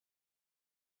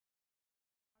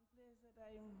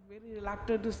I'm very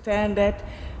reluctant to stand at,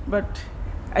 but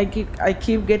I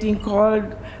keep getting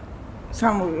called.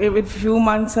 Every few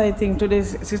months, I think today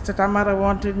Sister Tamara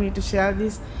wanted me to share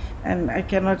this, and I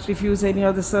cannot refuse any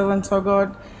of the servants of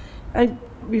God. I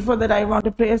Before that, I want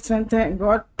to praise and thank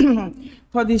God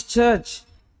for this church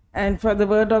and for the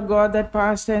word of God that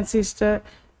Pastor and Sister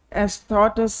has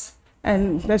taught us,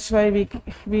 and that's why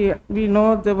we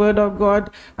know the word of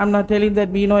God. I'm not telling that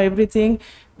we know everything,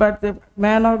 but the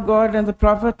man of God and the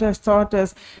prophet has taught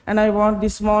us, and I want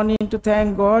this morning to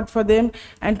thank God for them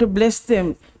and to bless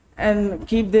them and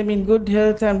keep them in good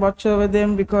health and watch over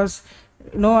them, because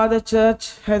no other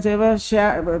church has ever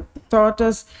taught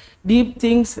us deep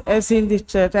things as in this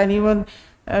church. And even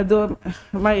though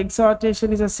my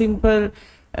exhortation is a simple,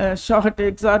 short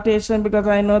exhortation, because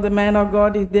I know the man of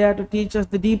God is there to teach us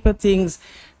the deeper things.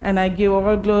 And I give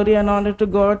all glory and honor to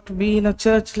God to be in a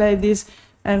church like this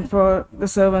and for the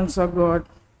servants of God.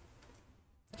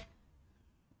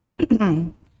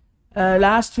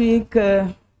 Last week,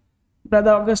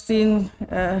 Brother Augustine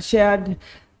shared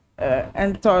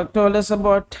and told us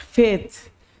about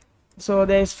faith. So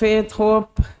there's faith,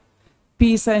 hope,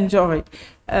 peace, and joy.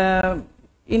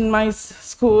 In my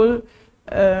school,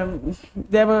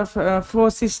 there were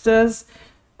four sisters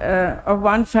of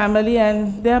one family,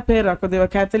 and their parents, they were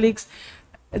Catholics,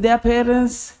 their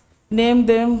parents named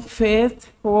them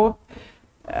Faith, Hope,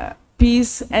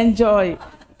 Peace, and Joy.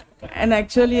 And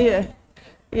actually,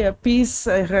 Peace,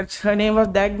 her name was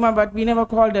Dagma, but we never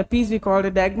called her Peace, we called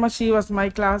her Dagma. She was my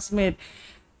classmate.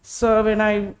 So when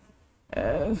I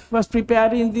was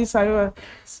preparing this, I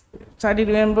started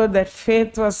to remember that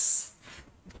faith was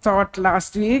taught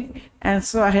last week, and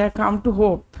so I have come to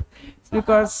hope,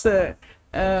 because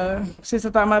Sister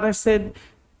Tamara said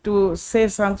to say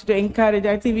something to encourage.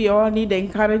 I think we all need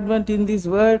encouragement in this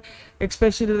world,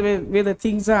 especially where the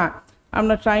things are. I'm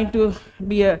not trying to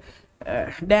be a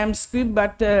damn squib,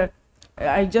 but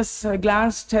I just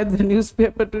glanced at the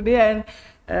newspaper today,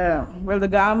 and well, the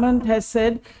government has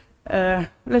said,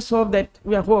 let's hope that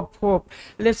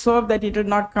let's hope that it will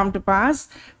not come to pass.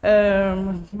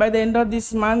 By the end of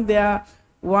this month, they are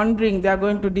wondering, they are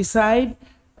going to decide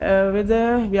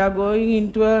whether we are going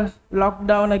into a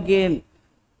lockdown again.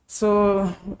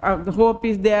 So the hope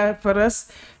is there for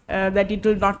us that it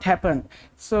will not happen.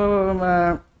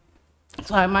 So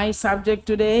my subject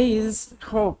today is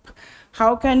hope.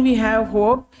 How can we have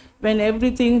hope when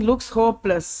everything looks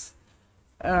hopeless?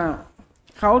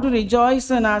 How to rejoice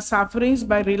in our sufferings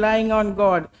by relying on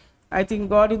God. I think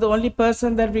God is the only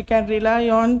person that we can rely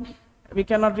on. We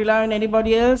cannot rely on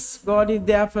anybody else. God is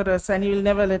there for us, and He will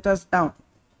never let us down.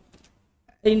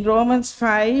 In Romans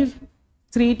 5,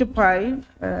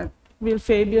 3-5, will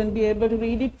Fabian be able to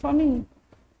read it for me?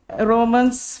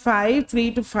 Romans 5,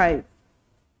 3-5.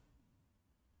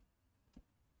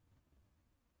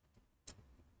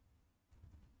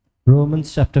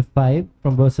 Romans chapter 5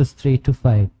 from verses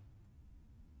 3-5.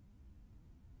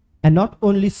 And not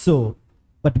only so,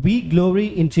 but we glory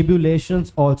in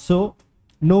tribulations also,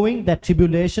 knowing that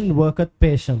tribulation worketh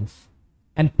patience,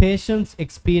 and patience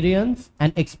experience,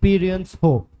 and experience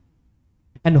hope.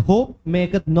 And hope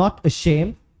maketh not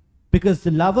ashamed, because the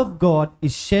love of God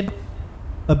is shed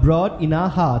abroad in our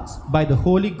hearts by the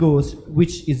Holy Ghost,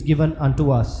 which is given unto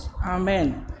us.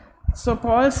 Amen. So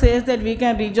Paul says that we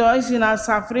can rejoice in our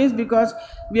sufferings because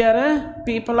we are a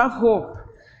people of hope.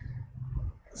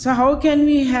 So how can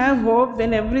we have hope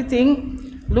when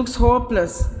everything looks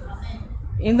hopeless?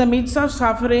 In the midst of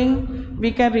suffering,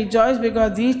 we can rejoice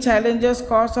because these challenges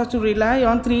cause us to rely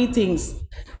on three things.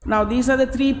 Now, these are the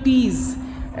three P's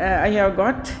I have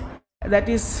got. That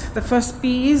is, the first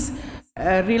P is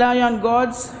rely on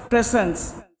God's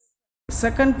presence.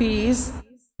 Second P is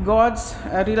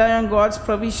rely on God's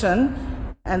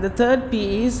provision. And the third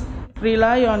P is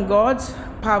rely on God's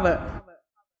power.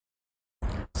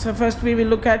 So first we will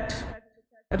look at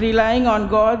relying on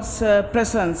God's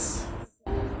presence.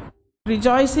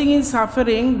 Rejoicing in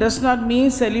suffering does not mean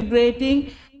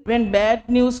celebrating when bad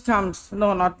news comes.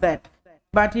 No, not that.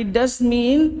 But it does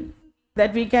mean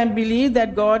that we can believe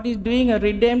that God is doing a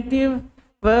redemptive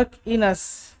work in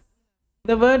us.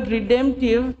 The word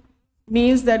redemptive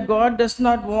means that God does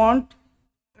not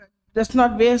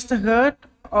waste a hurt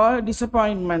or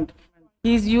disappointment.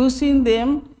 He is using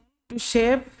them to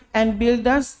shape and build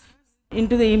us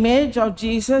into the image of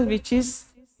Jesus, which is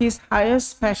His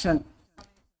highest passion.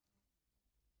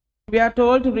 We are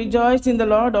told to rejoice in the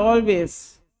Lord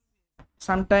always.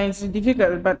 Sometimes it's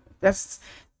difficult, but that's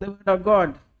the word of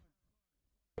God.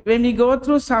 When we go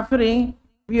through suffering,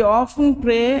 we often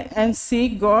pray and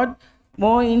seek God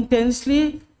more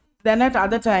intensely than at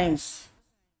other times.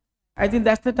 I think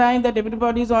that's the time that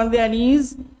everybody is on their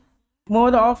knees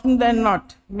more often than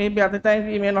not. Maybe other times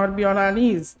we may not be on our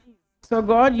knees. So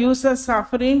God uses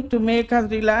suffering to make us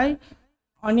rely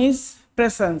on His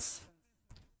presence.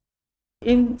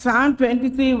 In Psalm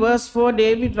 23, verse 4,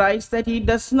 David writes that he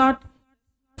does not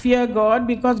fear God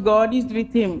because God is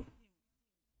with him.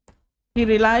 He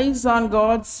relies on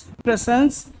God's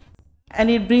presence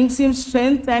and it brings him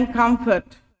strength and comfort.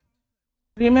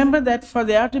 Remember that for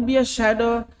there to be a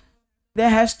shadow, there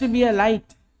has to be a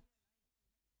light.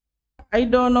 I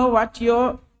don't know what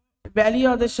your valley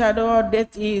of the shadow of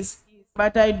death is,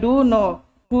 but I do know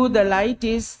who the light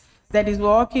is that is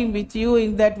walking with you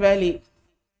in that valley.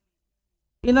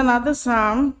 In another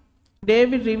psalm,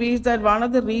 David reveals that one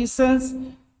of the reasons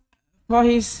for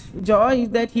his joy is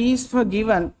that he is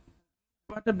forgiven.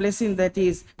 What a blessing that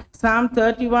is. Psalm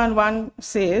 31:1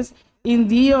 says, "In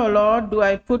thee, O Lord, do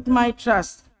I put my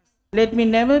trust. Let me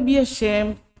never be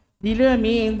ashamed. Deliver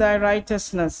me in thy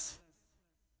righteousness."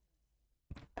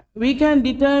 We can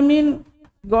determine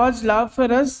God's love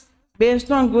for us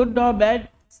based on good or bad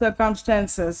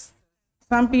circumstances.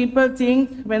 Some people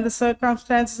think when the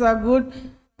circumstances are good,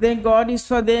 then God is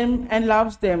for them and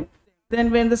loves them.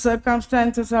 Then when the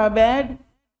circumstances are bad,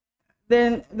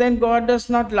 then God does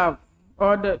not love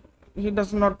or He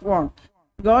does not want.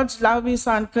 God's love is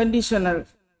unconditional.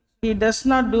 He does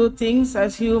not do things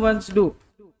as humans do.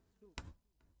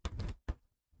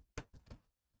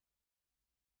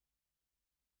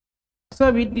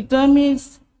 So we determine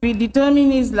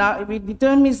His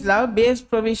love-based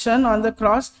provision on the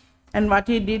cross and what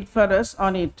He did for us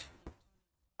on it.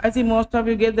 I think most of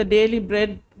you get the Daily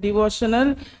Bread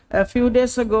devotional. A few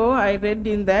days ago, I read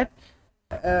in that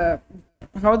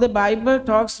how the Bible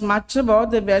talks much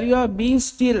about the value of being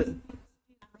still.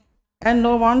 And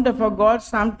no wonder, for God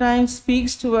sometimes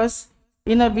speaks to us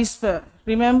in a whisper.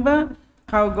 Remember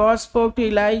how God spoke to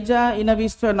Elijah in a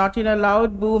whisper, not in a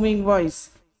loud, booming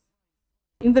voice.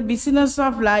 In the busyness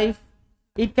of life,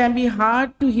 it can be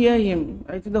hard to hear Him.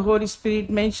 I think the Holy Spirit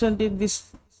mentioned it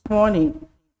this morning.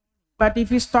 But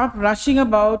if we stop rushing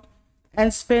about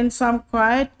and spend some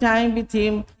quiet time with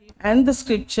Him and the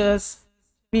scriptures,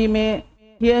 we may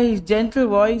hear His gentle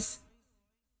voice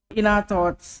in our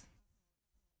thoughts.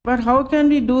 But how can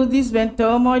we do this when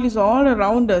turmoil is all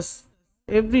around us?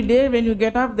 Every day when you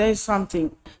get up, there is something.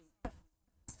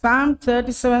 Psalm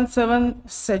 37:7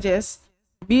 suggests,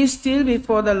 "Be still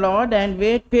before the Lord and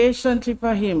wait patiently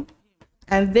for Him,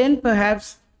 and then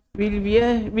perhaps we'll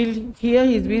hear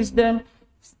His wisdom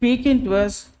speaking to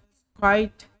us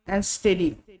quiet and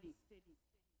steady."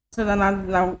 So the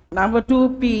number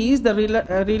 2P is the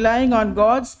relying on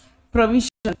God's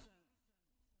provision.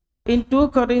 In 2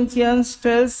 Corinthians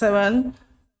 12:7,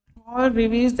 Paul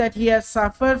reveals that he has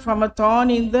suffered from a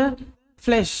thorn in the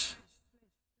flesh.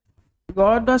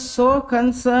 God was so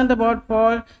concerned about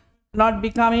Paul not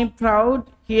becoming proud,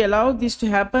 He allowed this to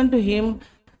happen to him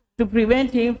to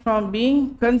prevent him from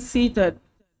being conceited.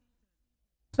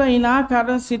 So in our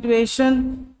current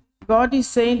situation, God is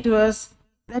saying to us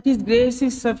that His grace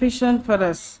is sufficient for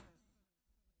us.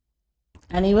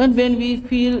 And even when we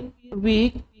feel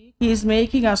weak, He is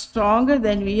making us stronger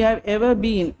than we have ever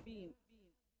been.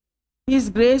 His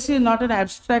grace is not an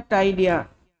abstract idea.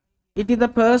 It is the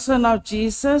person of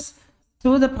Jesus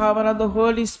through the power of the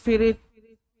Holy Spirit.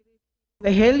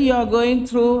 The hell you are going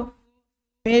through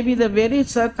may be the very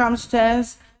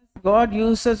circumstance God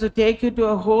uses to take you to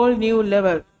a whole new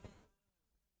level.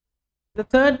 The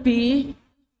third P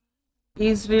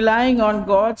is relying on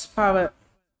God's power.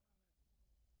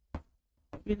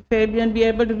 Will Fabian be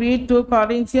able to read 2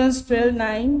 Corinthians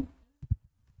 12:9?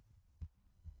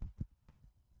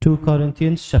 2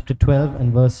 Corinthians chapter 12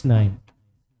 and verse 9.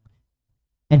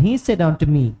 "And he said unto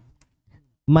me,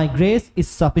 My grace is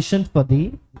sufficient for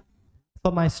thee,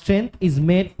 for my strength is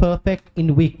made perfect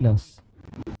in weakness.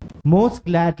 Most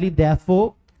gladly,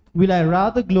 therefore, will I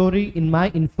rather glory in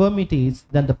my infirmities,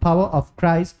 than the power of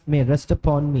Christ may rest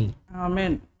upon me."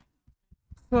 Amen.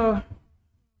 So,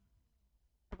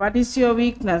 what is your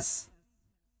weakness?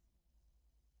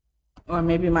 Or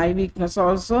maybe my weakness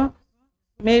also.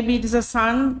 Maybe it is a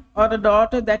son or a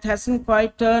daughter that hasn't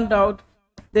quite turned out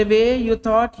the way you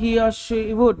thought he or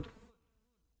she would.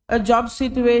 A job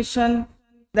situation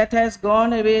that has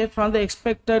gone away from the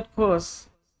expected course.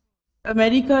 A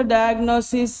medical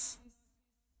diagnosis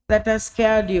that has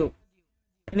scared you.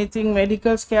 Anything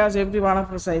medical scares every one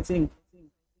of us, I think.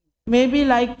 Maybe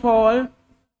like Paul,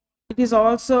 it is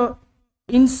also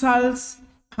insults,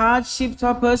 hardships,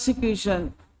 or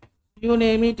persecution. You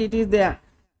name it, it is there.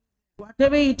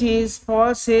 Whatever it is,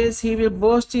 Paul says he will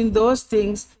boast in those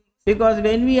things, because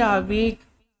when we are weak,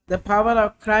 the power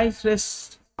of Christ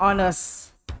rests on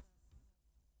us.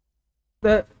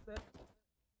 The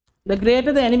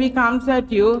greater the enemy comes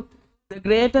at you, the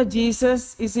greater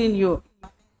Jesus is in you.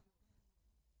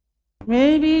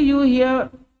 Maybe you hear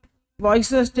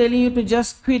voices telling you to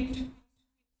just quit,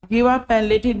 give up and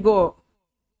let it go.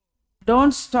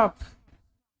 Don't stop.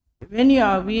 When you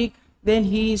are weak, then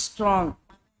he is strong.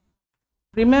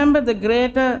 Remember, the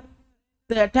greater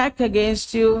the attack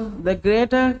against you, the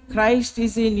greater Christ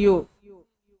is in you.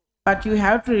 But you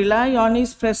have to rely on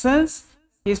his presence,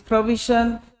 his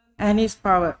provision, and his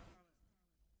power.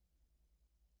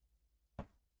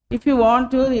 If you want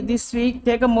to, this week,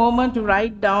 take a moment to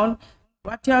write down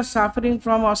what you are suffering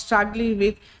from or struggling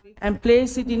with and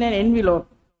place it in an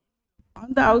envelope.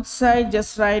 On the outside,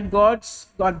 just write, God's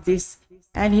got this,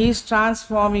 and he is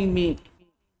transforming me.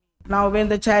 Now, when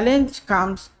the challenge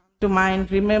comes to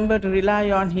mind, remember to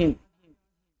rely on him.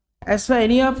 As for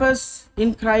any of us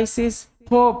in crisis,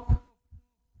 hope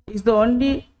is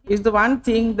the one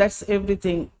thing that's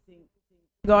everything.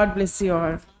 God bless you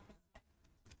all.